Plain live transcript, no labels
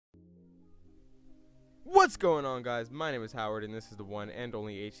What's going on, guys? My name is Howard and this is the one and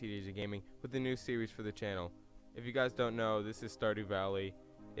only HCDJ Gaming with a new series for the channel. If you guys don't know, this is Stardew Valley.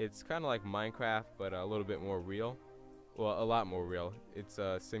 It's kind of like Minecraft, but a little bit more real. Well, a lot more real. It's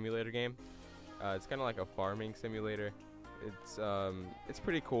a simulator game. It's kind of like a farming simulator. It's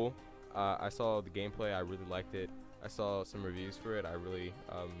pretty cool. I saw the gameplay. I really liked it. I saw some reviews for it. I really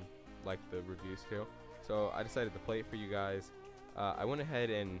liked the reviews too. So I decided to play it for you guys. I went ahead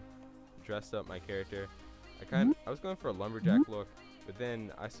and dressed up my character. I was going for a lumberjack look, but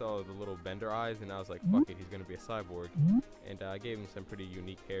then I saw the little bender eyes and I was like, fuck it, he's gonna be a cyborg. And I gave him some pretty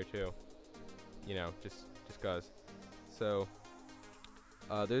unique hair too. You know, just cause. So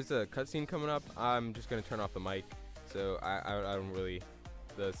there's a cutscene coming up. I'm just gonna turn off the mic, so I don't really,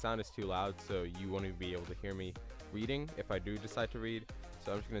 the sound is too loud, so you won't even be able to hear me reading if I do decide to read.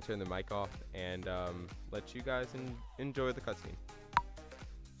 So I'm just gonna turn the mic off and let you guys enjoy the cutscene.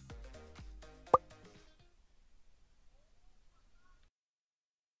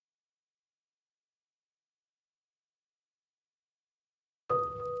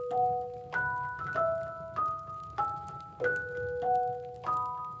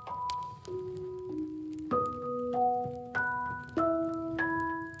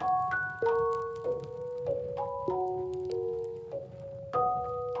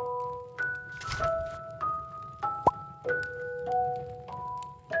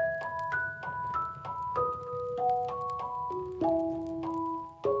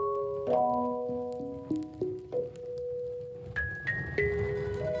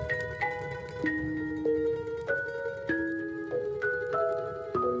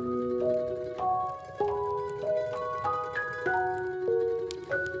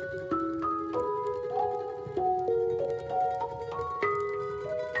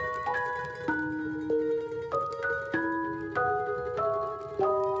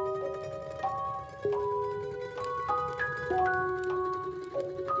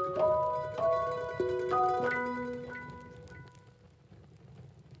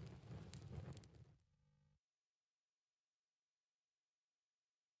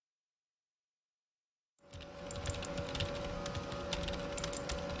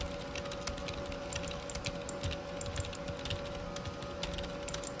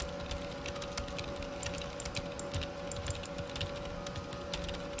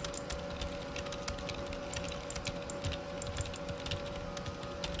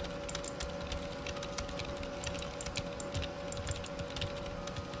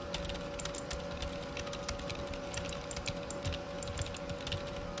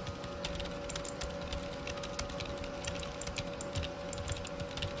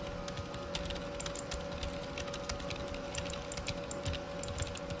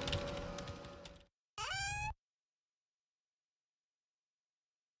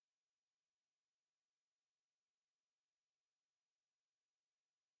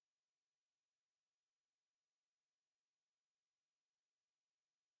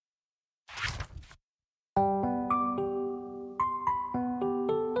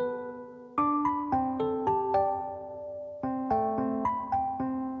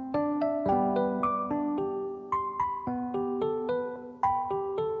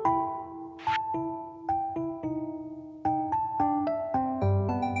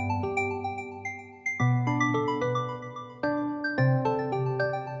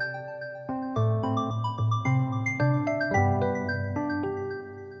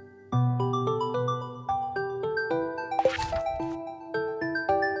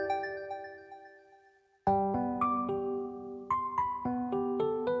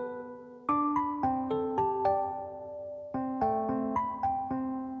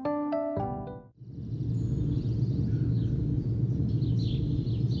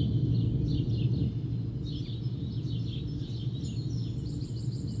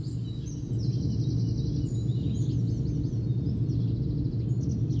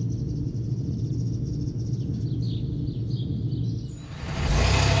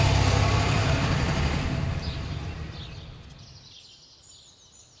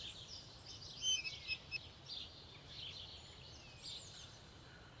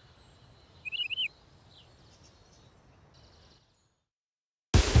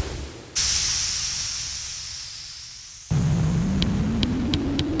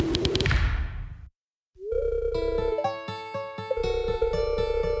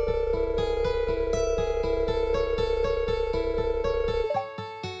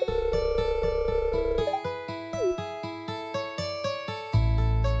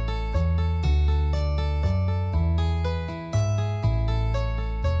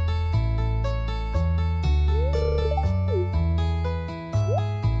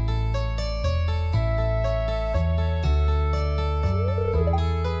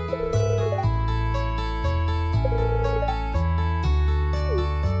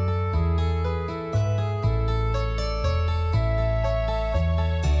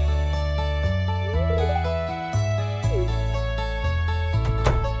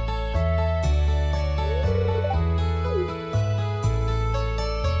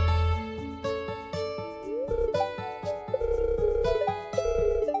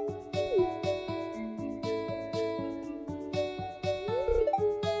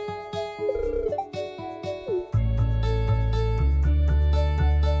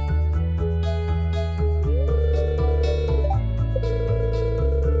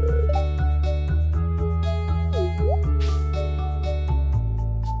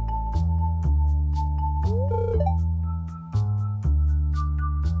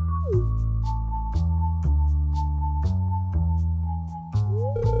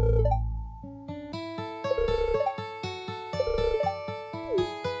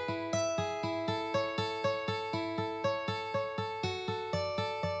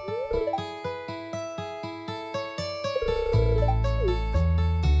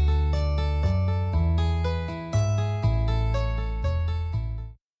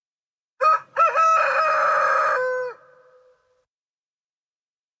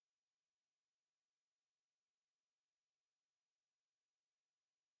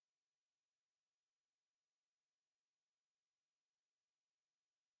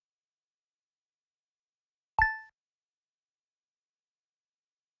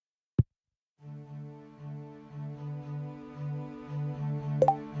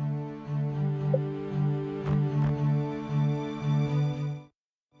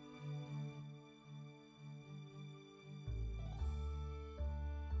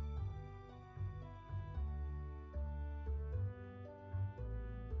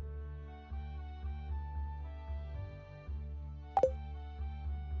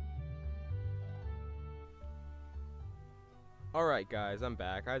 Alright guys, I'm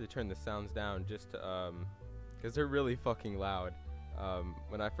back. I had to turn the sounds down just to, because they're really fucking loud.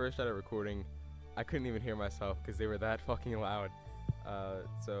 When I first started recording, I couldn't even hear myself because they were that fucking loud.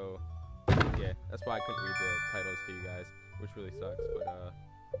 So, yeah, that's why I couldn't read the titles to you guys, which really sucks, but,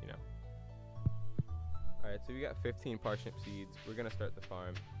 you know. Alright, so we got 15 parsnip seeds. We're gonna start the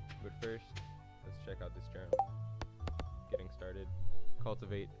farm, but first, let's check out this journal. Getting started.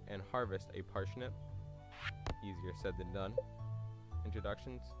 Cultivate and harvest a parsnip. Easier said than done.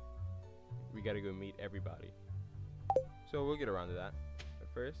 Introductions. We gotta go meet everybody. So we'll get around to that. But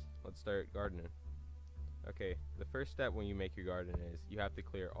first, let's start gardening. Okay, the first step when you make your garden is you have to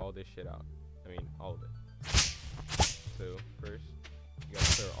clear all this shit out. I mean, all of it. So first, you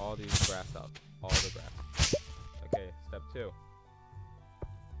gotta clear all these grass out. All the grass. Okay, step 2.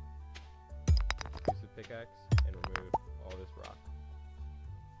 Use the pickaxe and remove all this rock.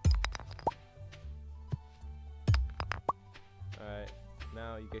 Alright,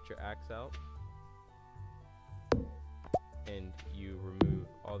 now you get your axe out and you remove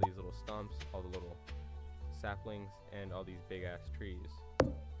all these little stumps, all the little saplings, and all these big ass trees.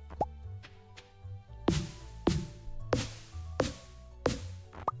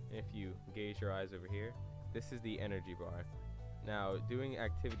 And if you gaze your eyes over here, this is the energy bar. Now, doing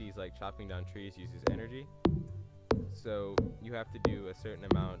activities like chopping down trees uses energy, so you have to do a certain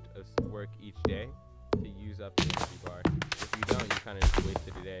amount of work each day to use up the energy bar. If you don't, you kind of just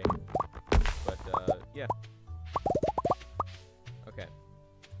wasted a day. But, yeah. Okay.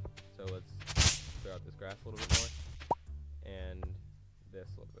 So let's clear out this grass a little bit more. And this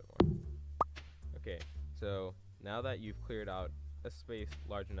a little bit more. Okay, so now that you've cleared out a space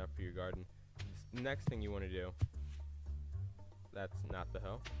large enough for your garden, the next thing you want to do, that's not the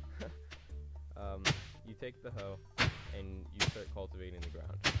hoe. You take the hoe and you start cultivating the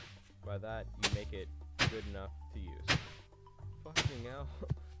ground. By that, you make it good enough to use. Fucking hell.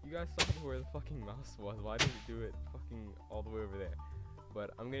 You guys saw where the fucking mouse was. Why did it do it fucking all the way over there?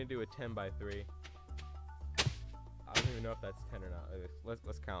 But I'm gonna do a 10 by 3. I don't even know if that's 10 or not.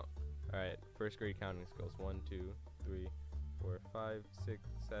 Let's count. Alright, first grade counting skills. 1, 2, 3, 4, 5, 6,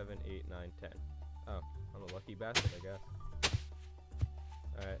 7, 8, 9, 10. Oh, I'm a lucky bastard, I guess.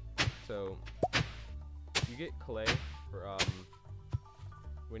 Alright, so you get clay for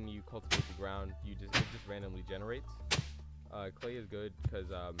when you cultivate the ground. It just randomly generates. Clay is good because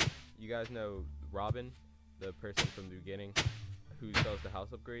you guys know Robin, the person from the beginning who sells the house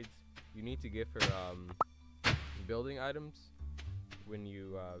upgrades. You need to give her building items when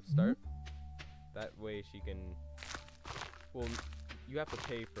you start. That way she can, well, you have to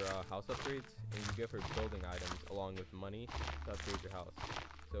pay for house upgrades, and you give her building items along with money to upgrade your house.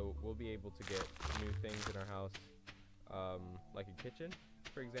 So we'll be able to get new things in our house, like a kitchen,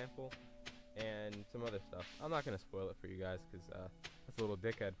 for example, and some other stuff. I'm not going to spoil it for you guys because that's a little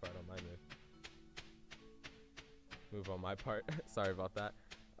dickhead part on my move on my part. Sorry about that.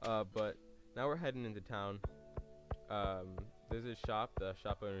 But now we're heading into town. There's a shop. The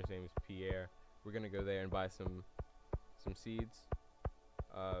shop owner's name is Pierre. We're going to go there and buy some seeds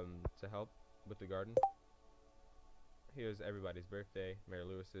to help with the garden. Here's everybody's birthday. Mary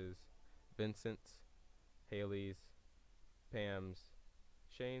Lewis's, Vincent's, Haley's, Pam's,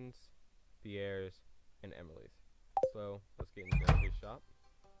 Shane's, Pierre's, and Emily's. So let's get into his shop.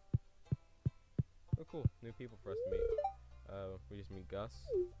 Oh cool, new people for us to meet. We just meet Gus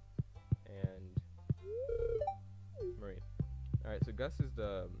and Marie. Alright, so Gus is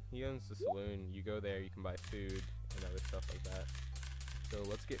he owns the saloon. You go there, you can buy food and other stuff like that. So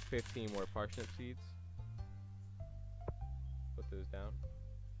let's get 15 more parsnip seeds. Put those down.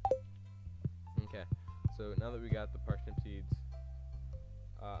 Okay, so now that we got the parsnip seeds,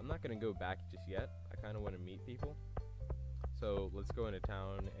 I'm not going to go back just yet. I kind of want to meet people. So let's go into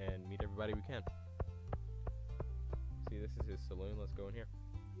town and meet everybody we can. See, this is his saloon. Let's go in here.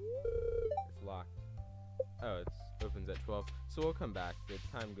 It's locked. Oh, it opens at 12. So we'll come back. The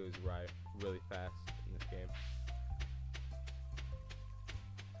time goes really fast in this game.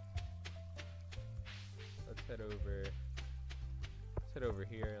 Let's head over. Let's head over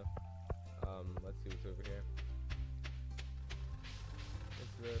here. Let's see what's over here.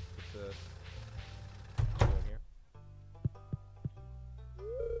 What's this? What's this? Go in here.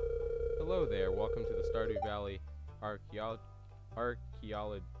 Hello there. Welcome to the Stardew Valley archaeological.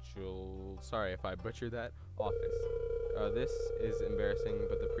 Sorry if I butchered that. Office. This is embarrassing,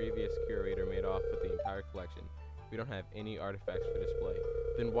 but the previous curator made off with the entire collection. We don't have any artifacts for display.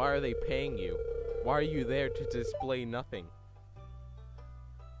 Then why are they paying you? Why are you there to display nothing?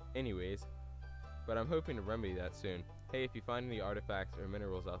 Anyways, but I'm hoping to remedy that soon. Hey, if you find any artifacts or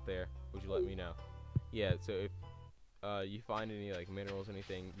minerals out there, would you let me know? Yeah, so you find any like minerals,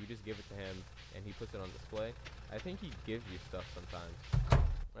 anything, you just give it to him, and he puts it on display. I think he gives you stuff sometimes. All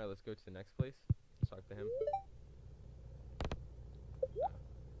right, let's go to the next place. Let's talk to him.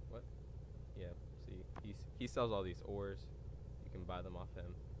 What? Yeah. See, he sells all these ores. You can buy them off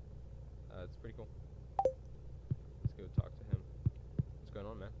him. It's pretty cool. Let's go talk to him. What's going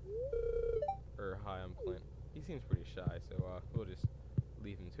on, man? Hi, I'm Clint. He seems pretty shy, so we'll just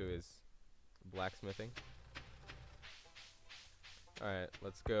leave him to his blacksmithing. Alright,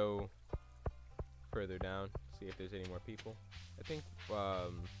 let's go further down, see if there's any more people. I think,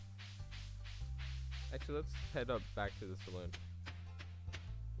 actually, let's head up back to the saloon.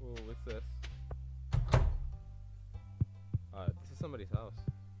 Whoa, what's this? This is somebody's house.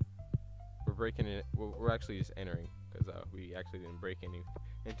 We're breaking it. We're actually just entering, because we actually didn't break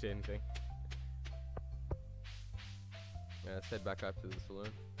into anything. Yeah, let's head back up to the saloon.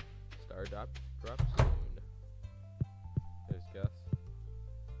 Drop Saloon. There's Gus.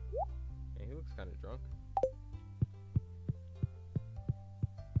 And he looks kind of drunk.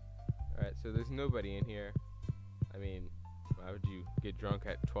 Alright, so there's nobody in here. I mean, why would you get drunk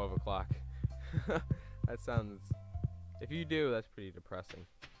at 12 o'clock? That sounds... If you do, that's pretty depressing.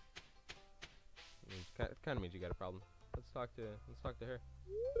 It kind of means you got a problem. Let's talk to her.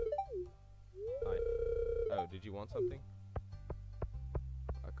 Hi. Oh, did you want something?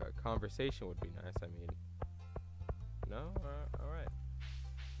 A conversation would be nice. I mean, no. All right.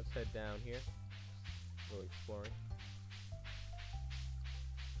 Let's head down here. Go exploring.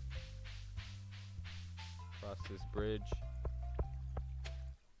 Cross this bridge.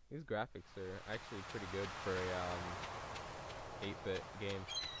 These graphics are actually pretty good for a 8-bit game.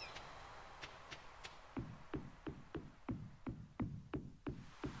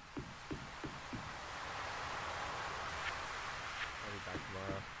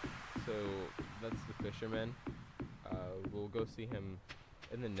 So that's the fisherman. We'll go see him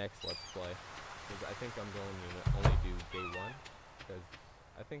in the next Let's Play, because I think I'm going to only do day 1, because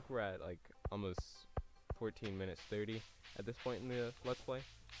I think we're at like almost 14 minutes 30 at this point in the Let's Play,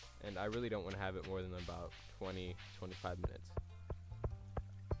 and I really don't want to have it more than about 20-25 minutes.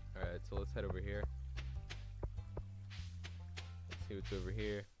 Alright, so let's head over here. Let's see what's over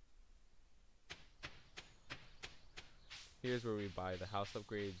here. Here's where we buy the house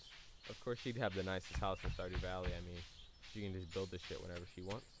upgrades. Of course, she'd have the nicest house in Stardew Valley. I mean, she can just build this shit whenever she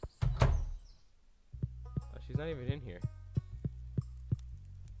wants. She's not even in here.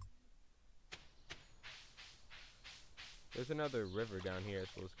 There's another river down here,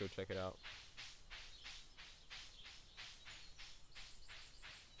 so let's go check it out.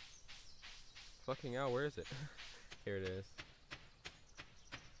 Fucking hell, where is it? Here it is.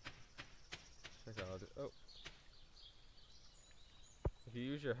 Check out. Oh. If you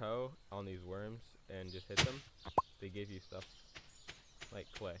use your hoe on these worms and just hit them, they give you stuff like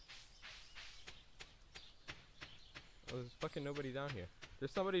clay. Oh, there's fucking nobody down here.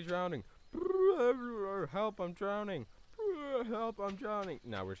 There's somebody drowning. Help, I'm drowning. Help, I'm drowning.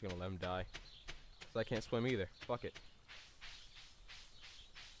 Now we're just gonna let him die, because I can't swim either. Fuck it.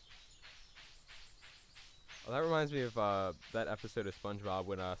 Oh, that reminds me of that episode of SpongeBob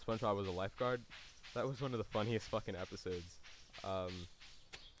when SpongeBob was a lifeguard. That was one of the funniest fucking episodes.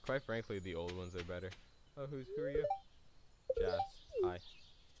 Quite frankly, the old ones are better. Oh, who are you? Jazz. Hi.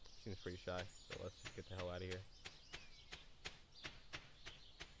 Seems pretty shy, so let's just get the hell out of here.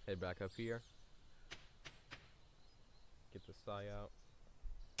 Head back up here. Get the sai out.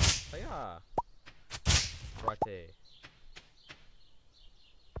 Hiya! Karate.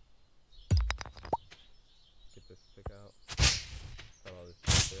 Get this pick out. Got all this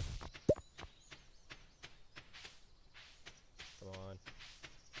bullshit. Come on.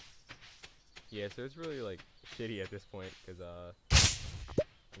 Yeah, so it's really like shitty at this point, because I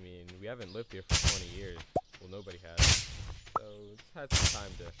mean, we haven't lived here for 20 years. Well, nobody has. So it's had some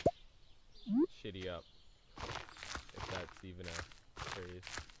time to shitty up, if that's even a phrase.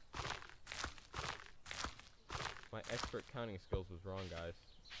 My expert counting skills was wrong, guys.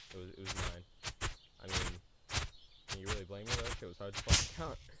 It was 9. I mean, can you really blame me though? It was hard to fucking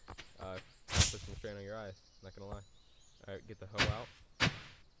count. Put some strain on your eyes. Not gonna lie. Alright, get the hoe out.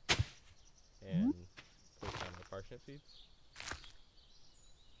 And place down the parsnip seeds.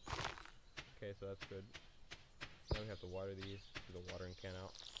 Okay, so that's good. Now we have to water these. Get the watering can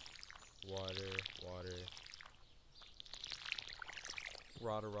out. Water.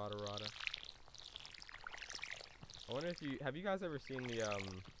 Rada. I wonder if have you guys ever seen the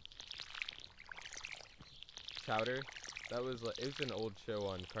Chowder? That was like, it was an old show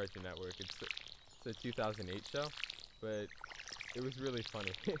on Cartoon Network. It's a 2008 show, but it was really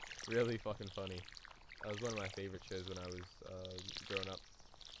funny. Really fucking funny. That was one of my favorite shows when I was growing up.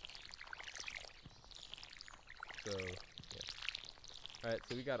 So, yeah. Alright,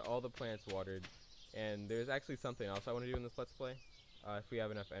 so we got all the plants watered. And there's actually something else I want to do in this Let's Play. If we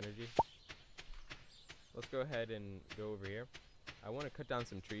have enough energy. Let's go ahead and go over here. I want to cut down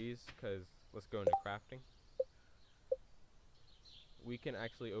some trees, because let's go into crafting. We can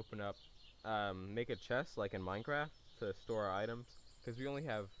actually open up, make a chest like in Minecraft to store our items, because we only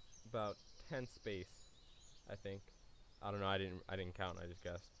have about 10 space, I think. I don't know, I didn't count, I just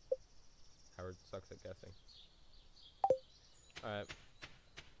guessed. Howard sucks at guessing. Alright,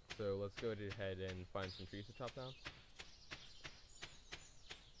 so let's go ahead and find some trees to chop down.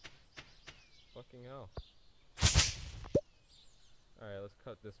 Fucking hell. Alright, let's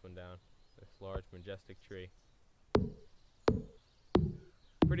cut this one down. This large, majestic tree.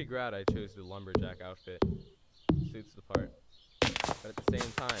 Pretty glad I chose the lumberjack outfit. Suits the part. But at the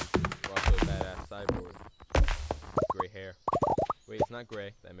same time, we're also a badass cyborg. Gray hair. Wait, it's not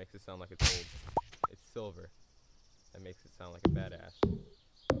gray. That makes it sound like it's old. It's silver. That makes it sound like a badass.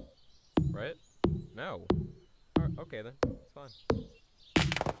 Right? No. Okay then. It's fine.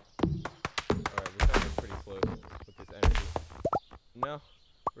 Alright, we're coming pretty close with this energy. No.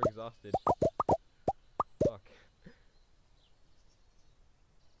 We're exhausted. Fuck.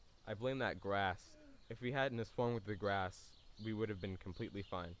 I blame that grass. If we hadn't swung with the grass, we would have been completely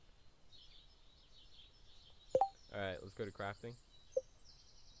fine. Alright, let's go to crafting.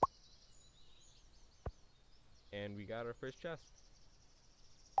 And we got our first chest.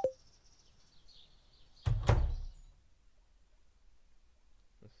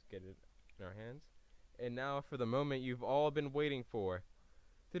 Let's get it in our hands. And now for the moment you've all been waiting for.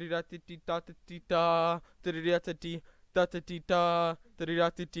 And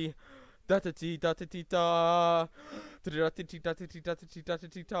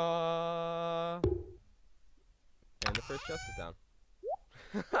the first chest is down.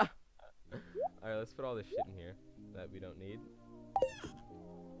 Alright, let's put all this shit in here that we don't need.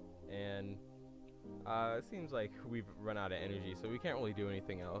 And it seems like we've run out of energy, so we can't really do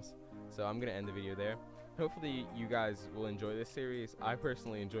anything else. So I'm gonna end the video there. Hopefully you guys will enjoy this series. I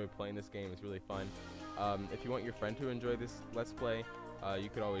personally enjoy playing this game. It's really fun. If you want your friend to enjoy this Let's Play, you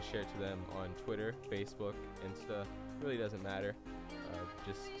could always share it to them on Twitter, Facebook, Insta. It really doesn't matter.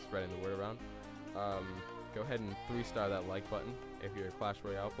 Just spreading the word around. Go ahead and 3-star that like button. If you're a Clash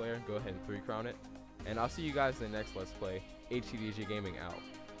Royale player, go ahead and 3-crown it. And I'll see you guys in the next Let's Play. HCDJ Gaming out.